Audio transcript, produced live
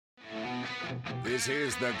This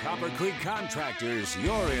is the Copper Creek Contractors,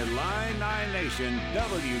 your Illini Nation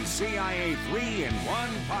WCIA 3-in-1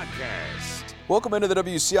 podcast. Welcome into the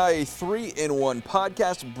WCIA 3-in-1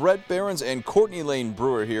 podcast. Bret, Beherns, and Courtney Layne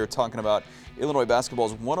Brewer here talking about Illinois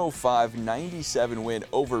basketball's 105-97 win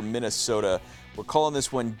over Minnesota. We're calling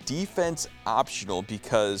this one defense optional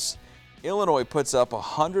because Illinois puts up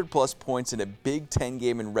 100-plus points in a Big Ten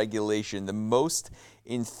game in regulation, the most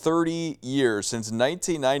in 30 years, since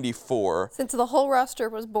 1994. Since the whole roster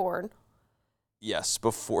was born. Yes,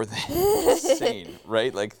 before that. Insane,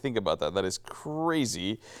 right? Like, think about that. That is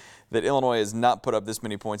crazy that Illinois has not put up this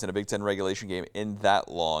many points in a Big Ten regulation game in that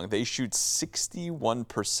long. They shoot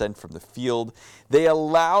 61% from the field. They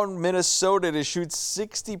allow Minnesota to shoot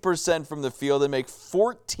 60% from the field and make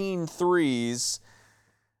 14 threes.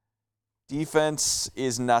 Defense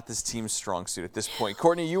is not this team's strong suit at this point.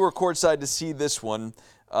 Courtney, you were courtside to see this one.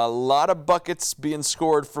 A lot of buckets being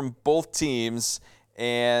scored from both teams.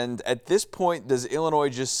 And at this point, does Illinois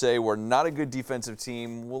just say, we're not a good defensive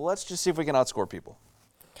team? Well, let's just see if we can outscore people.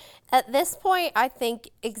 At this point, I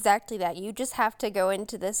think exactly that. You just have to go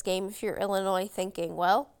into this game if you're Illinois thinking,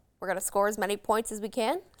 well, we're going to score as many points as we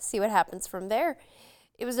can, see what happens from there.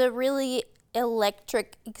 It was a really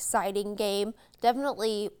electric, exciting game.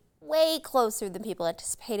 Definitely way closer than people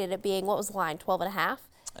anticipated it being. What was the line, 12.5?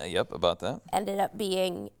 Yep, about that. Ended up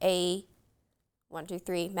being a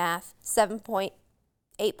 7.8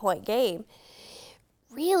 point game.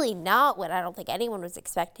 Really not what I don't think anyone was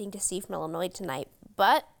expecting to see from Illinois tonight.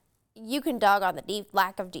 But you can dog on the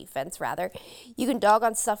lack of defense, rather. You can dog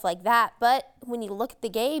on stuff like that. But when you look at the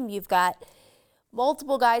game, you've got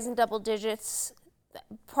multiple guys in double digits,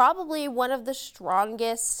 probably one of the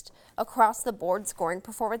strongest across-the-board scoring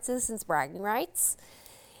performances since bragging rights,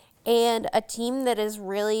 and a team that is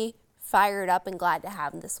really fired up and glad to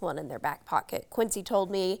have this one in their back pocket. Quincy told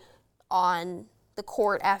me on the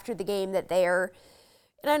court after the game that they are,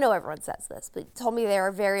 and I know everyone says this, but he told me they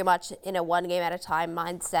are very much in a one-game-at-a-time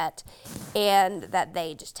mindset, and that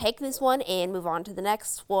they just take this one and move on to the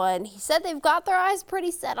next one. He said they've got their eyes pretty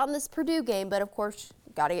set on this Purdue game, but of course,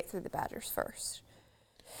 got to get through the Badgers first.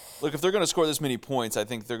 Look, if they're going to score this many points, I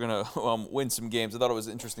think they're going to win some games. I thought it was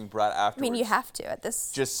interesting, Bret, afterwards. I mean, you have to at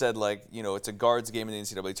this. Just said, like, you know, it's a guards game in the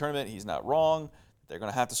NCAA tournament. He's not wrong. They're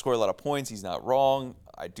going to have to score a lot of points. He's not wrong.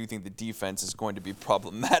 I do think the defense is going to be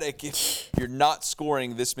problematic. If you're not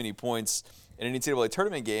scoring this many points in an NCAA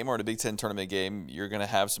tournament game or in a Big Ten tournament game, you're going to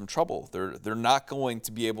have some trouble. They're not going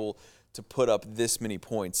to be able to put up this many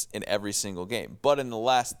points in every single game. But in the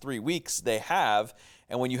last 3 weeks, they have.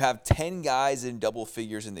 And when you have 10 guys in double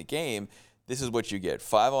figures in the game, this is what you get.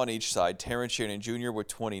 5 on each side. Terrence Shannon Jr. with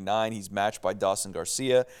 29. He's matched by Dawson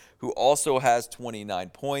Garcia, who also has 29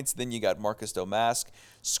 points. Then you got Marcus Domask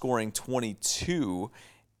scoring 22.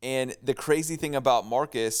 And the crazy thing about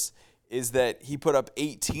Marcus is that he put up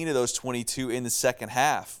 18 of those 22 in the second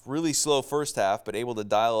half. Really slow first half, but able to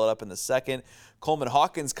dial it up in the second. Coleman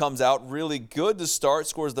Hawkins comes out really good to start,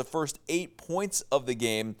 scores the first 8 points of the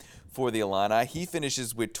game for the Illini. He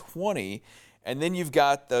finishes with 20. And then you've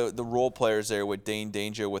got the role players there with Dane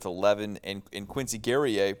Danger with 11 and Quincy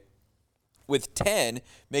Guerrier with 10,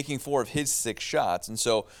 making 4 of his 6 shots. And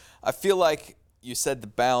so I feel like you said the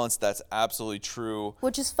balance. That's absolutely true.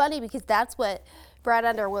 Which is funny because that's what Brad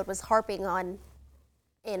Underwood was harping on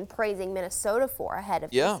and praising Minnesota for ahead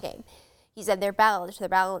of this game. He said they're balanced, they're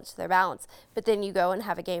balanced, they're balanced. But then you go and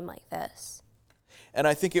have a game like this. And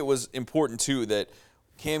I think it was important, too, that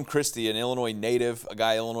Cam Christie, an Illinois native, a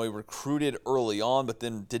guy Illinois recruited early on, but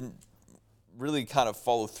then didn't really kind of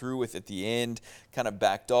follow through with at the end, kind of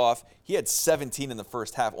backed off. He had 17 in the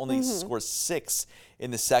first half, only scores 6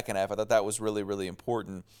 in the second half. I thought that was really, really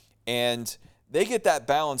important. And they get that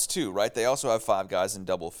balance too, right? They also have 5 guys in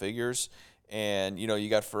double figures. And, you know, you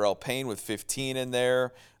got Pharrell Payne with 15 in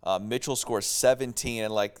there. Mitchell scores 17.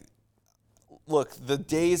 And, like, look, the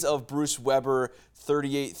days of Bruce Weber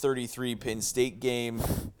 38-33 Penn State game,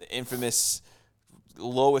 the infamous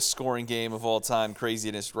lowest scoring game of all time,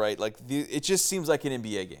 craziness, right? Like, it just seems like an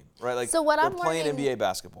NBA game, right? Like, so they're playing NBA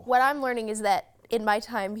basketball. What I'm learning is that in my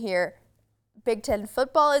time here, Big Ten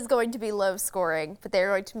football is going to be low scoring, but they're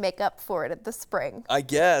going to make up for it at the spring. I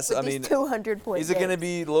guess. I mean, 200-point is it going to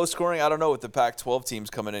be low scoring? I don't know with the Pac-12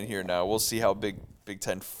 teams coming in here now. We'll see how Big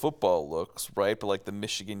Ten football looks, right? But like the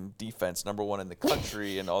Michigan defense, #1 in the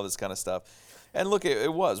country and all this kind of stuff. And look,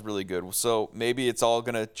 it was really good. So maybe it's all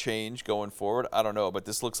going to change going forward. I don't know, but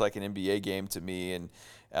this looks like an NBA game to me. And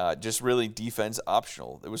Just really defense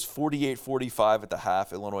optional. It was 48-45 at the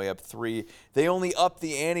half. Illinois up 3. They only upped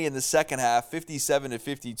the ante in the second half,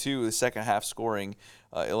 57-52. The second half scoring.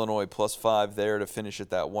 Illinois +5 there to finish at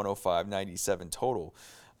that 105-97 total.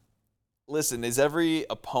 Listen, is every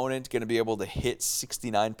opponent going to be able to hit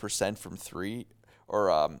 69% from 3? Or,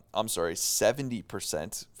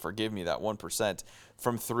 70%. Forgive me, that 1%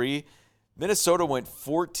 from 3. Minnesota went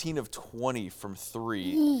 14 of 20 from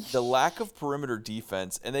 3. The lack of perimeter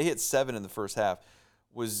defense, and they hit 7 in the first half,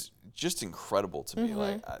 was just incredible to me.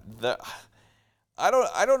 Like I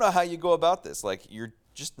don't know how you go about this. Like, you're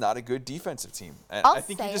just not a good defensive team. And I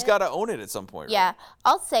think you just got to own it at some point. Yeah, right?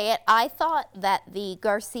 I'll say it. I thought that the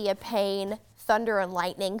Garcia Payne Thunder and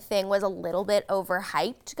Lightning thing was a little bit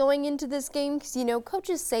overhyped going into this game because,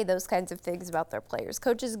 coaches say those kinds of things about their players.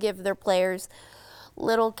 Coaches give their players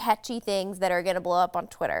little catchy things that are going to blow up on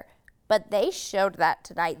Twitter. But they showed that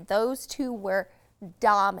tonight. Those two were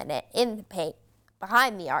dominant in the paint,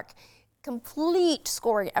 behind the arc. Complete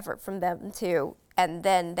scoring effort from them, too. And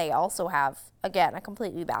then they also have, again, a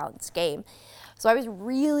completely balanced game. So I was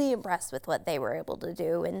really impressed with what they were able to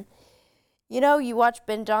do. And, you watch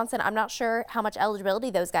Ben Johnson. I'm not sure how much eligibility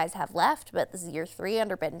those guys have left, but this is year 3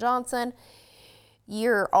 under Ben Johnson.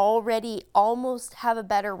 You're already almost have a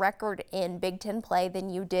better record in Big Ten play than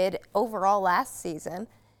you did overall last season.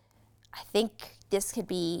 I think this could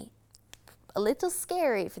be a little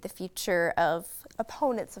scary for the future of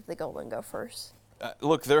opponents of the Golden Gophers.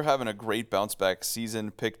 Look, they're having a great bounce-back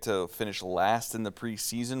season, picked to finish last in the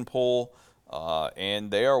preseason poll,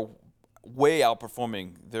 and they are way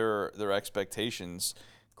outperforming their expectations.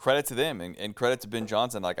 Credit to them and credit to Ben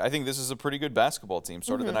Johnson. Like, I think this is a pretty good basketball team.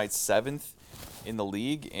 Started the night 7th in the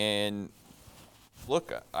league, and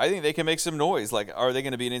look, I think they can make some noise. Like, are they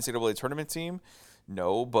going to be an NCAA tournament team?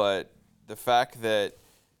 No, but the fact that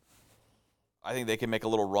I think they can make a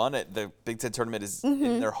little run at the Big Ten tournament is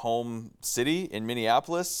in their home city in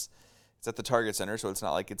Minneapolis. It's at the Target Center, so it's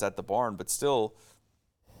not like it's at the barn, but still,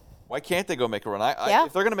 why can't they go make a run?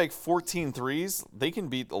 If they're going to make 14 threes, they can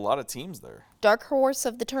beat a lot of teams there. Dark horse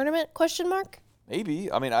of the tournament, ?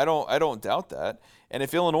 Maybe. I mean, I don't doubt that. And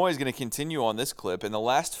if Illinois is going to continue on this clip, in the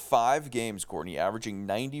last 5 games, Courtney, averaging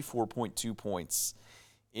 94.2 points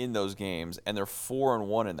in those games, and they're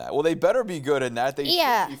 4-1 in that. Well, they better be good in that. They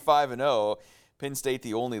should be 5-0. Penn State,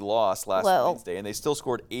 the only loss last Wednesday, and they still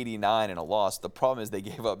scored 89 in a loss. The problem is they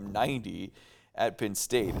gave up 90 at Penn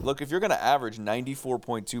State. Look, if you're going to average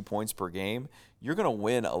 94.2 points per game, you're going to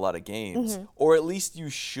win a lot of games, or at least you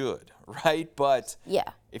should, right? But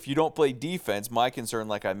if you don't play defense, my concern,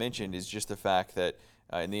 like I mentioned, is just the fact that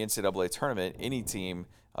in the NCAA tournament, any team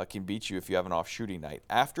can beat you if you have an off shooting night.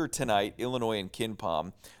 After tonight, Illinois and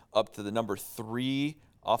KenPom up to the number 3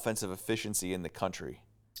 offensive efficiency in the country.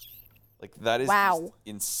 Like, that is just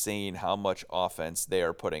insane how much offense they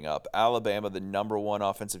are putting up. Alabama, the number 1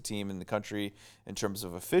 offensive team in the country in terms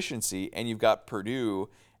of efficiency, and you've got Purdue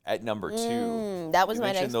at number 2. That was you my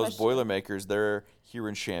next mentioned those question. Boilermakers. They're here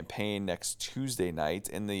in Champaign next Tuesday night.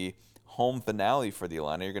 In the home finale for the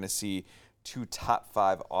Illini, you're going to see 2 top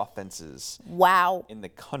 5 offenses in the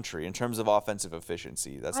country in terms of offensive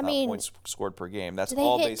efficiency. That's not points scored per game. That's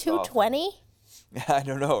all based off. Do they hit 220? I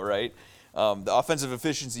don't know, right? The offensive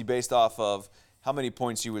efficiency based off of how many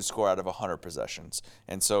points you would score out of 100 possessions.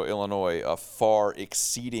 And so Illinois far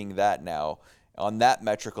exceeding that now. On that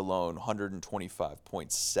metric alone,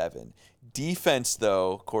 125.7. Defense,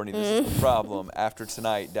 though, Courtney, this is the problem. After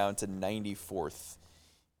tonight, down to 94th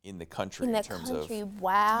in the country in terms of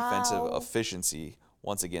defensive efficiency.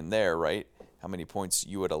 Once again there, right? How many points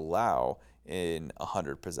you would allow in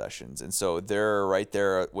 100 possessions. And so they're right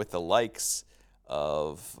there with the likes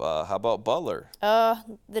of, how about Butler?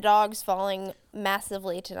 The Dogs falling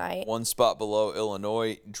massively tonight. 1 spot below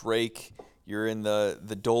Illinois. Drake, you're in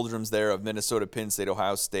the doldrums there of Minnesota, Penn State,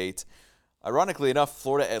 Ohio State. Ironically enough,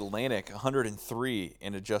 Florida Atlantic, 103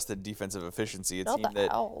 in adjusted defensive efficiency, a team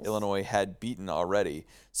that Illinois had beaten already.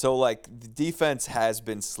 So, like, the defense has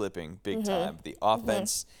been slipping big time. The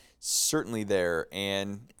offense certainly there,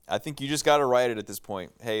 and I think you just got to write it at this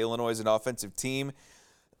point. Hey, Illinois is an offensive team.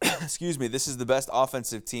 Excuse me, this is the best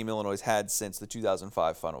offensive team Illinois has had since the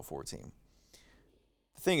 2005 Final Four team.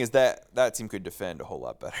 The thing is that team could defend a whole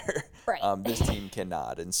lot better. Right. This team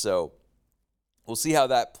cannot, and so we'll see how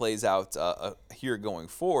that plays out here going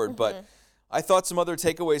forward. But I thought some other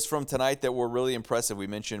takeaways from tonight that were really impressive. We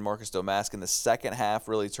mentioned Marcus Domask in the second half,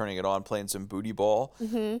 really turning it on, playing some booty ball.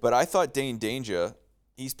 But I thought Dane Danger,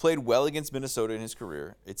 he's played well against Minnesota in his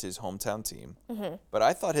career. It's his hometown team. But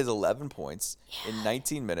I thought his 11 points in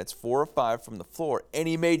 19 minutes, 4 of 5 from the floor, and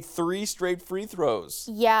he made 3 straight free throws.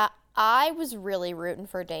 Yeah, I was really rooting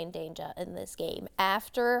for Layne in this game.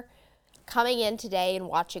 After coming in today and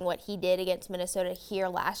watching what he did against Minnesota here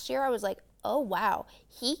last year, I was like, oh, wow,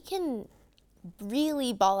 he can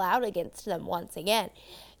really ball out against them once again.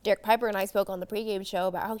 Derek Piper and I spoke on the pregame show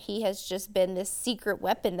about how he has just been this secret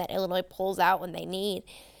weapon that Illinois pulls out when they need.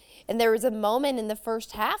 And there was a moment in the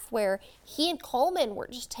first half where he and Coleman were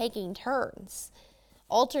just taking turns,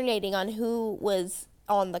 alternating on who was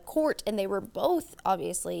on the court, and they were both,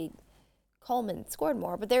 obviously, Coleman scored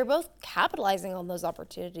more, but they were both capitalizing on those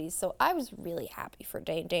opportunities. So I was really happy for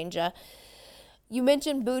Layne. You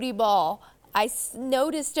mentioned booty ball. I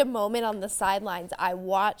noticed a moment on the sidelines. I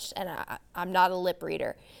watched, and I'm not a lip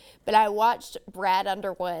reader, but I watched Brad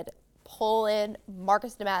Underwood pull in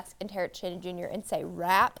Marcus Damask and Terrence Shannon Jr. and say,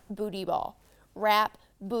 rap booty ball, rap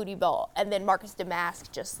booty ball. And then Marcus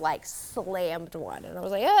Damask just like slammed one. And I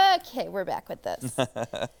was like, okay, we're back with this.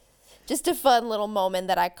 Just a fun little moment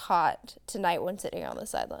that I caught tonight when sitting on the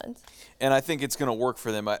sidelines. And I think it's going to work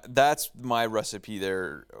for them. That's my recipe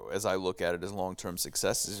there as I look at it as long-term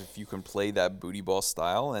success is if you can play that booty ball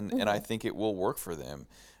style, and I think it will work for them.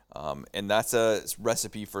 And that's a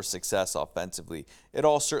recipe for success offensively. It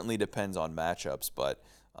all certainly depends on matchups, but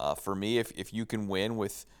for me, if you can win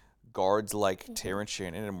with guards like Terrence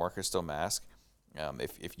Shannon and Marcus Damask,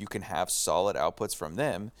 if you can have solid outputs from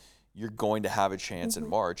them, you're going to have a chance in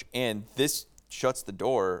March. And this shuts the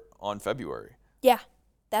door on February. Yeah,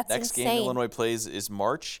 that's Next insane. game Illinois plays is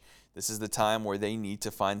March. This is the time where they need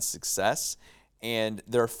to find success, and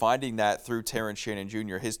they're finding that through Terrence Shannon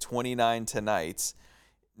Jr. His 29 tonight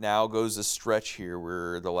now goes a stretch here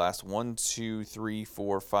where the last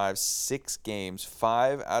 6 games,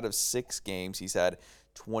 5 out of 6 games, he's had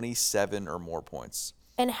 27 or more points.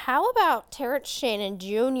 And how about Terrence Shannon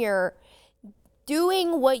Jr.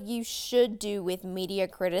 doing what you should do with media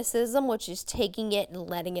criticism, which is taking it and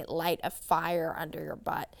letting it light a fire under your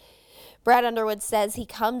butt? Brad Underwood says he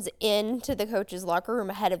comes into the coach's locker room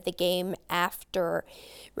ahead of the game after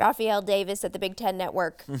Raphael Davis at the Big Ten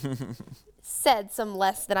Network said some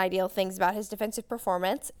less than ideal things about his defensive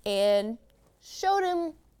performance and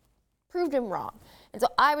proved him wrong. And so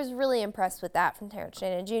I was really impressed with that from Terrence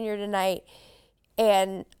Shannon Jr. tonight.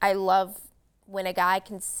 And I love when a guy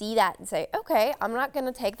can see that and say, okay, I'm not going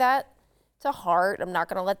to take that to heart. I'm not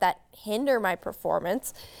going to let that hinder my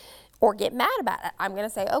performance or get mad about it. I'm going to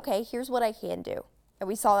say, okay, here's what I can do. And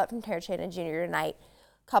we saw that from Terrence Shannon Jr. tonight,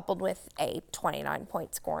 coupled with a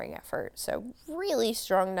 29-point scoring effort. So really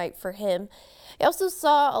strong night for him. I also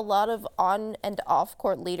saw a lot of on and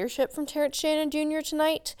off-court leadership from Terrence Shannon Jr.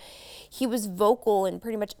 tonight. He was vocal in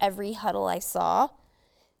pretty much every huddle I saw.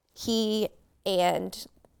 He and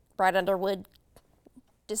Brad Underwood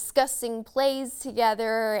discussing plays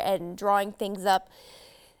together and drawing things up.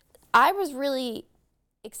 I was really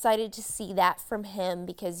excited to see that from him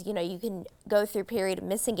because, you know, you can go through a period of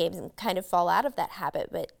missing games and kind of fall out of that habit,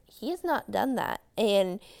 but he has not done that.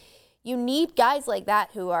 And you need guys like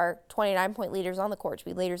that who are 29-point leaders on the court to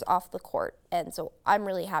be leaders off the court. And so I'm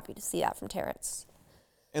really happy to see that from Terrence.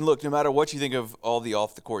 And look, no matter what you think of all the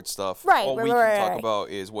off-the-court stuff, all we can talk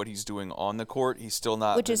about is what he's doing on the court. He's still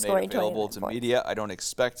not been made available to media. I don't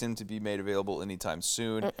expect him to be made available anytime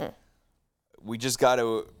soon. We just got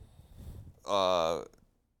to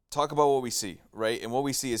talk about what we see, right? And what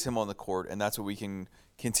we see is him on the court, and that's what we can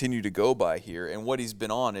continue to go by here. And what he's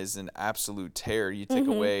been on is an absolute tear. You take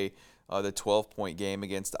away the 12-point game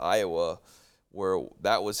against Iowa, where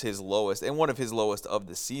that was his lowest and one of his lowest of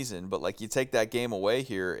the season. But like you take that game away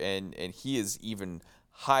here and he is even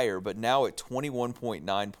higher, but now at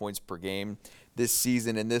 21.9 points per game this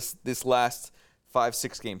season, and this last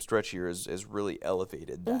 5-6 game stretch here is really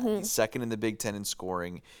elevated that. He's second in the Big Ten in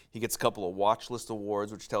scoring. He gets a couple of watch list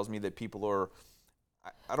awards, which tells me that people are,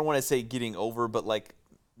 I don't want to say getting over, but like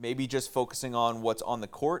maybe just focusing on what's on the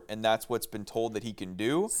court, and that's what's been told that he can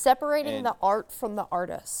do. Separating the art from the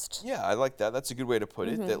artist. Yeah, I like that. That's a good way to put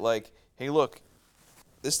it. That like, hey, look,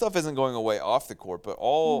 this stuff isn't going away off the court, but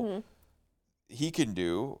all he can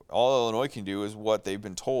do, all Illinois can do is what they've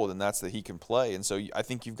been told, and that's that he can play. And so I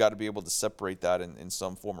think you've got to be able to separate that in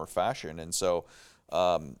some form or fashion. And so,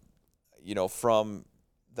 you know, from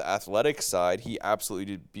the athletic side, he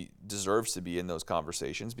absolutely deserves to be in those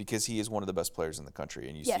conversations because he is one of the best players in the country.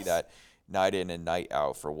 And you see that night in and night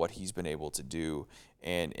out for what he's been able to do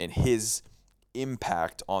and his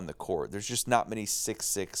impact on the court. There's just not many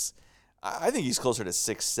 6'6". I think he's closer to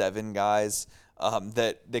 6'7" guys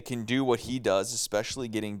that can do what he does, especially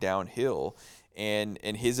getting downhill. And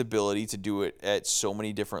his ability to do it at so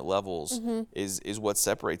many different levels is what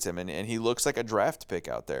separates him. And he looks like a draft pick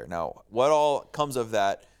out there. Now, what all comes of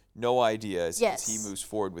that no idea as Yes. he moves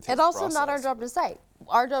forward with his And also process. not our job to say.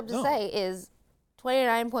 Our job to say is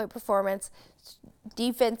 29-point performance,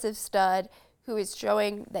 defensive stud who is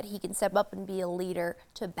showing that he can step up and be a leader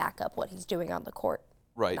to back up what he's doing on the court.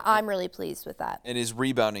 Right. And I'm really pleased with that. And his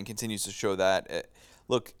rebounding continues to show that.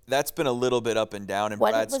 Look, that's been a little bit up and down. And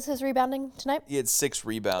What was his rebounding tonight? He had 6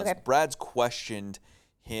 rebounds. Okay. Brad's questioned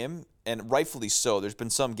him, and rightfully so. There's been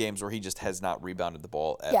some games where he just has not rebounded the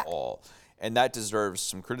ball at all. And that deserves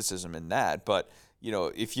some criticism in that. But,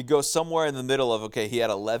 if you go somewhere in the middle of, okay, he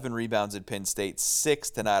had 11 rebounds at Penn State, 6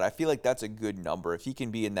 tonight, I feel like that's a good number. If he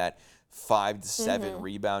can be in that 5 to 7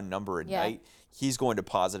 rebound number a night, he's going to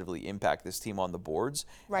positively impact this team on the boards.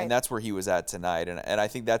 Right. And that's where he was at tonight. And I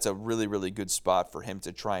think that's a really, really good spot for him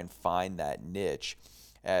to try and find that niche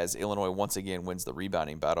as Illinois once again wins the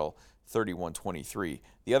rebounding battle 31-23.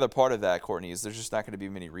 The other part of that, Courtney, is there's just not going to be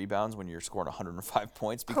many rebounds when you're scoring 105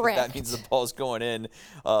 points because that means the ball's going in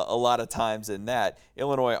a lot of times in that.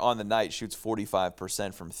 Illinois on the night shoots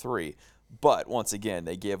 45% from 3. But once again,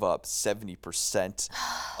 they give up 70%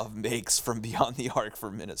 of makes from beyond the arc for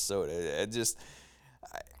Minnesota.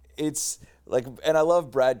 It's like, and I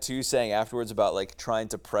love Brad too saying afterwards about like trying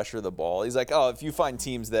to pressure the ball. He's like, oh, if you find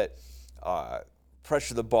teams that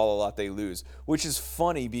pressure the ball a lot, they lose, which is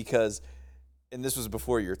funny because, and this was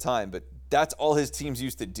before your time, but that's all his teams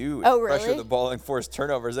used to do. Oh, really? Pressure the ball and force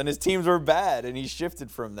turnovers, and his teams were bad, and he shifted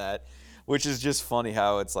from that, which is just funny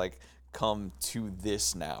how it's like come to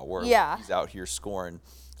this now where he's out here scoring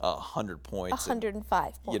 100 points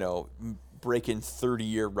 105 points, breaking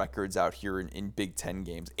 30-year records out here in Big Ten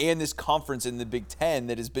games, and this conference in the Big Ten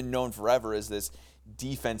that has been known forever as this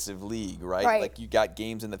defensive league, right? Like you got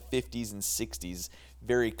games in the 50s and 60s,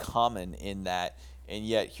 very common in that, and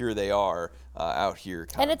yet here they are out here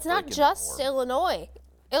and it's not just Illinois.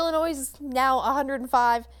 Illinois is now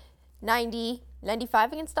 105, 90,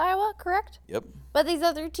 95 against Iowa, correct? Yep. But these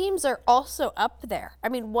other teams are also up there. I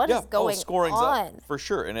mean, what is going scoring's on? Up, for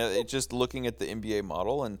sure. And it's just looking at the NBA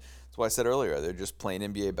model, and that's why I said earlier, they're just playing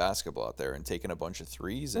NBA basketball out there and taking a bunch of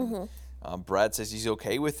threes. And Brad says he's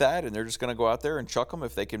okay with that, and they're just going to go out there and chuck them.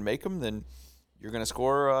 If they can make them, then you're going to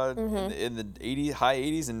score in the high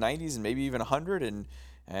 80s and 90s and maybe even 100,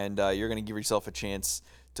 and you're going to give yourself a chance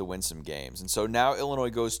to win some games. And so now Illinois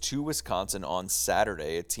goes to Wisconsin on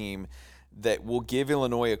Saturday, a team that will give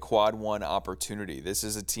Illinois a quad 1 opportunity. This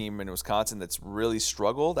is a team in Wisconsin that's really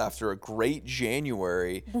struggled after a great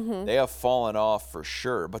January. They have fallen off for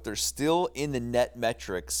sure, but they're still in the net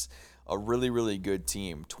metrics a really, really good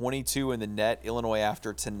team. 22 in the net. Illinois,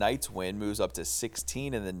 after tonight's win, moves up to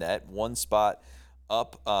 16 in the net, 1 spot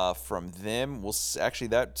up from them. Actually,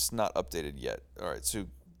 that's not updated yet. All right, so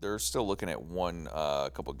they're still looking at a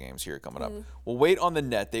couple games here coming up. We'll wait on the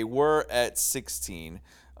net. They were at 16.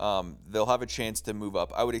 They'll have a chance to move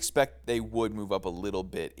up. I would expect they would move up a little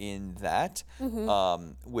bit in that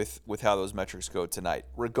with how those metrics go tonight.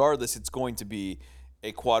 Regardless, it's going to be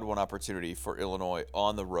a quad 1 opportunity for Illinois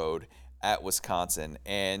on the road at Wisconsin.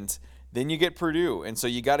 And then you get Purdue. And so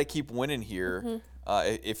you got to keep winning here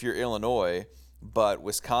if you're Illinois. But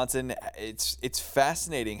Wisconsin, it's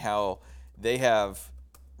fascinating how they have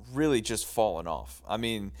really just fallen off. I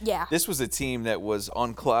mean, this was a team that was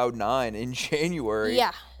on cloud 9 in January.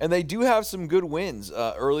 Yeah. And they do have some good wins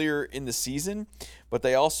earlier in the season, but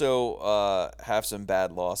they also have some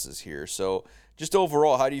bad losses here. So just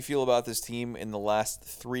overall, how do you feel about this team in the last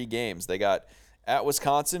 3 games? They got at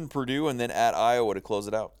Wisconsin, Purdue, and then at Iowa to close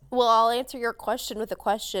it out. Well, I'll answer your question with a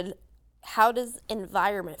question. How does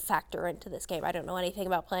environment factor into this game? I don't know anything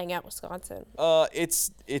about playing at Wisconsin.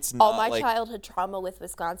 It's not all my like, childhood trauma with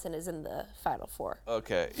Wisconsin is in the Final Four.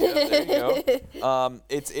 Okay, yeah, there you go.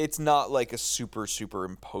 It's not like a super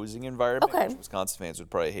imposing environment, which Wisconsin fans would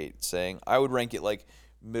probably hate saying. I would rank it like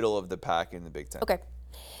middle of the pack in the Big Ten. Okay,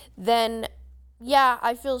 then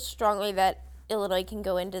I feel strongly that Illinois can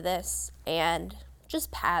go into this and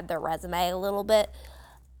just pad their resume a little bit,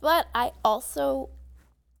 but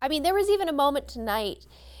there was even a moment tonight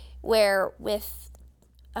where with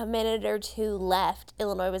a minute or 2 left,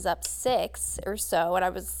 Illinois was up 6 or so, and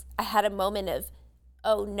I had a moment of,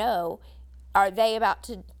 oh no, are they about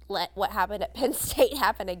to let what happened at Penn State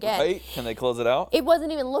happen again? Right? Can they close it out? It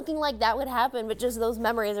wasn't even looking like that would happen, but just those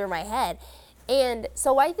memories are in my head. And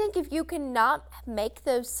so I think if you cannot make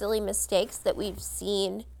those silly mistakes that we've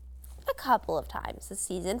seen a couple of times this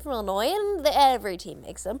season from Illinois, and every team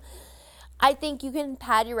makes them, I think you can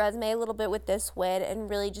pad your resume a little bit with this win and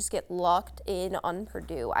really just get locked in on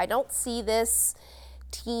Purdue. I don't see this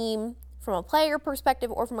team from a player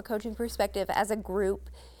perspective or from a coaching perspective as a group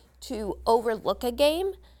to overlook a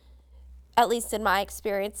game. at least in my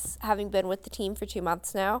experience, having been with the team for 2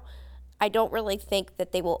 months now, I don't really think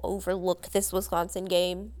that they will overlook this Wisconsin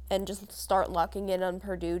game and just start locking in on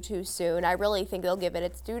Purdue too soon. I really think they'll give it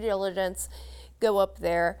its due diligence, go up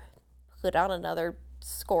there, put on another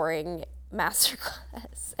scoring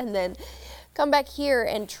masterclass, and then come back here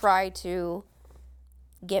and try to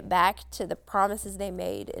get back to the promises they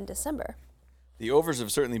made in December. The overs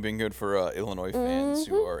have certainly been good for Illinois fans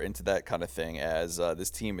who are into that kind of thing, as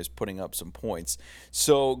this team is putting up some points.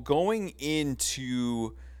 So going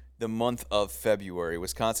into the month of February,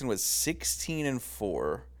 Wisconsin was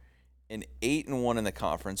 16-4 and 8-1 in the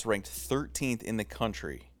conference, ranked 13th in the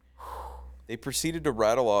country. They proceeded to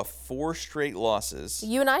rattle off 4 straight losses.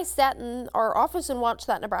 You and I sat in our office and watched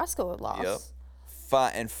that Nebraska loss. Yep.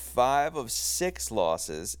 5 of 6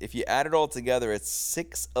 losses. If you add it all together, it's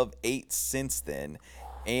 6 of 8 since then.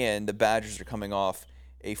 And the Badgers are coming off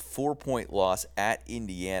a 4-point loss at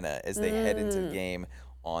Indiana as they head into the game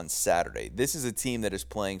on Saturday. This is a team that is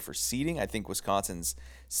playing for seeding. I think Wisconsin's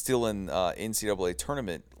still in NCAA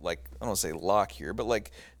tournament, like, I don't want to say lock here, but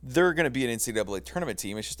like they're going to be an NCAA tournament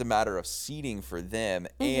team. It's just a matter of seeding for them.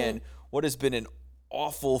 And what has been an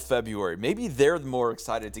awful February. Maybe they're more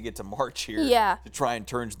excited to get to March here to try and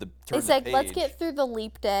turn the like, page. let's get through the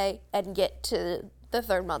leap day and get to the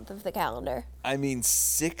 3rd month of the calendar. I mean,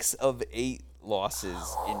 6 of 8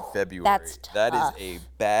 losses in February. That's tough. That is a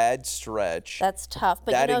bad stretch. That's tough.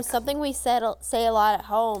 But, something we say a lot at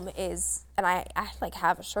home is, and I like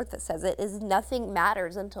have a shirt that says it, is nothing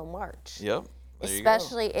matters until March. Yep.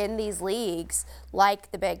 Especially in these leagues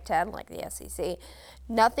like the Big Ten, like the SEC.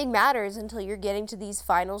 Nothing matters until you're getting to these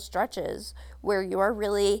final stretches where you're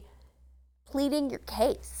really pleading your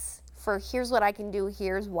case for here's what I can do,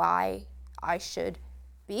 here's why I should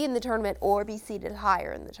be in the tournament or be seated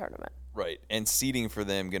higher in the tournament. Right, and seeding for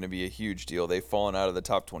them going to be a huge deal. They've fallen out of the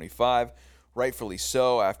top 25, rightfully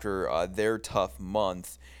so, after their tough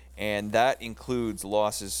month, and that includes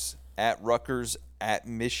losses at Rutgers, at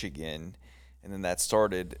Michigan, and then that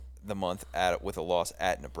started the month with a loss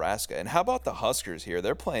at Nebraska. And how about the Huskers here?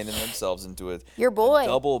 They're playing themselves into a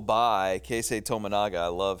double bye. Keisei Tominaga, I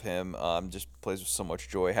love him. Just plays with so much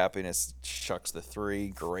joy, happiness, chucks the 3.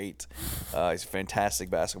 Great. He's a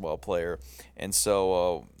fantastic basketball player. And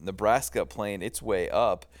so Nebraska playing its way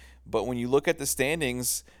up. But when you look at the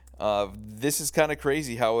standings, this is kind of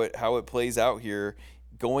crazy how it plays out here.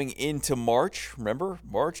 Going into March, remember,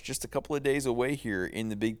 March just a couple of days away here in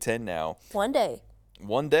the Big Ten now. One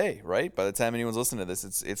day, right? By the time anyone's listening to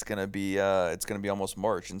this, it's gonna be almost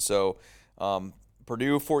March. And so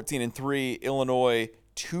Purdue 14-3, Illinois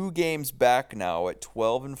 2 games back now at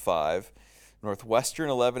 12-5, Northwestern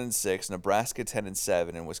 11-6, Nebraska 10-7,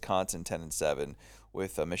 and Wisconsin 10-7,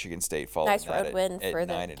 with Michigan State following nice that road win at for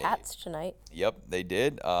the Cats tonight. Yep, they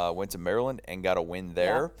did. Went to Maryland and got a win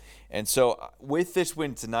there. Yeah. And so with this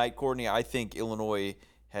win tonight, Courtney, I think Illinois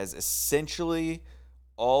has essentially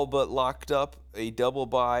all but locked up a double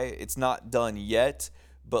bye. It's not done yet,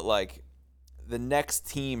 but like the next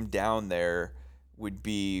team down there would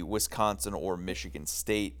be Wisconsin or Michigan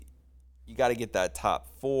State. You got to get that top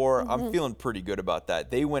 4. I'm feeling pretty good about that.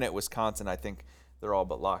 They win at Wisconsin. I think they're all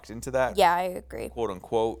but locked into that. Yeah, I agree. Quote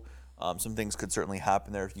unquote. Some things could certainly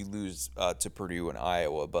happen there if you lose to Purdue and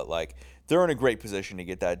Iowa, but like they're in a great position to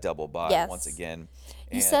get that double bye once again.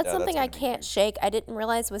 You said something I can't shake. I didn't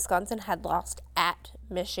realize Wisconsin had lost at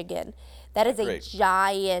Michigan. That is a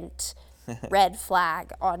giant red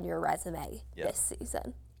flag on your resume this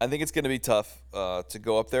season. I think it's going to be tough to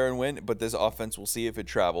go up there and win, but this offense, we'll see if it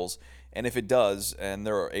travels. And if it does, and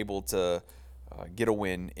they're able to get a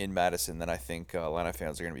win in Madison, then I think Illini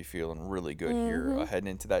fans are going to be feeling really good here heading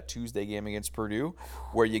into that Tuesday game against Purdue,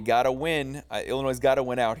 where you got to win. Illinois got to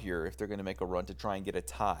win out here if they're going to make a run to try and get a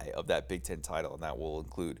tie of that Big Ten title, and that will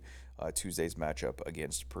include Tuesday's matchup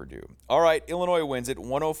against Purdue. All right, Illinois wins it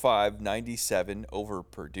 105-97 over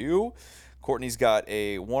Purdue. Courtney's got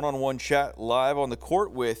a one-on-one chat live on the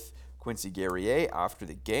court with Quincy Guerrier after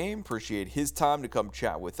the game. Appreciate his time to come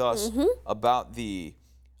chat with us about the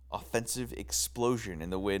offensive explosion in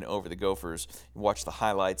the win over the Gophers. Watch the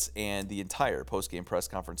highlights and the entire post-game press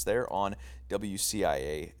conference there on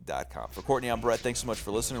WCIA.com. For Courtney, I'm Bret. Thanks so much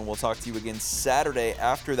for listening. We'll talk to you again Saturday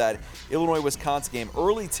after that Illinois-Wisconsin game.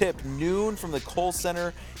 Early tip, noon from the Kohl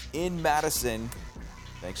Center in Madison.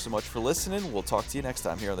 Thanks so much for listening. We'll talk to you next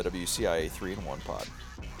time here on the WCIA 3-in-1 Pod.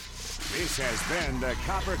 This has been the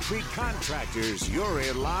Copper Creek Contractors, your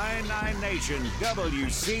Illini Nation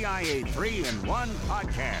WCIA 3-in-1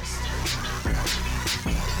 podcast.